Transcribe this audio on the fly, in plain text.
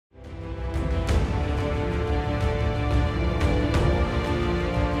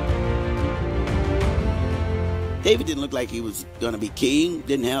David didn't look like he was going to be king,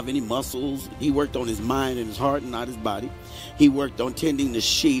 didn't have any muscles. He worked on his mind and his heart and not his body. He worked on tending the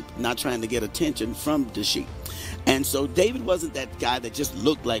sheep, not trying to get attention from the sheep. And so David wasn't that guy that just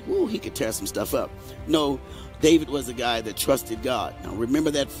looked like, ooh, he could tear some stuff up. No, David was a guy that trusted God. Now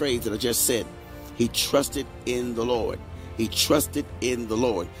remember that phrase that I just said. He trusted in the Lord. He trusted in the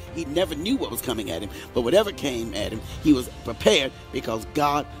Lord. He never knew what was coming at him, but whatever came at him, he was prepared because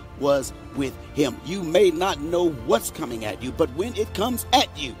God was with him. You may not know what's coming at you, but when it comes at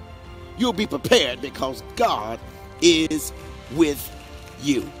you, you'll be prepared because God is with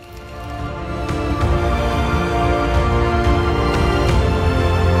you.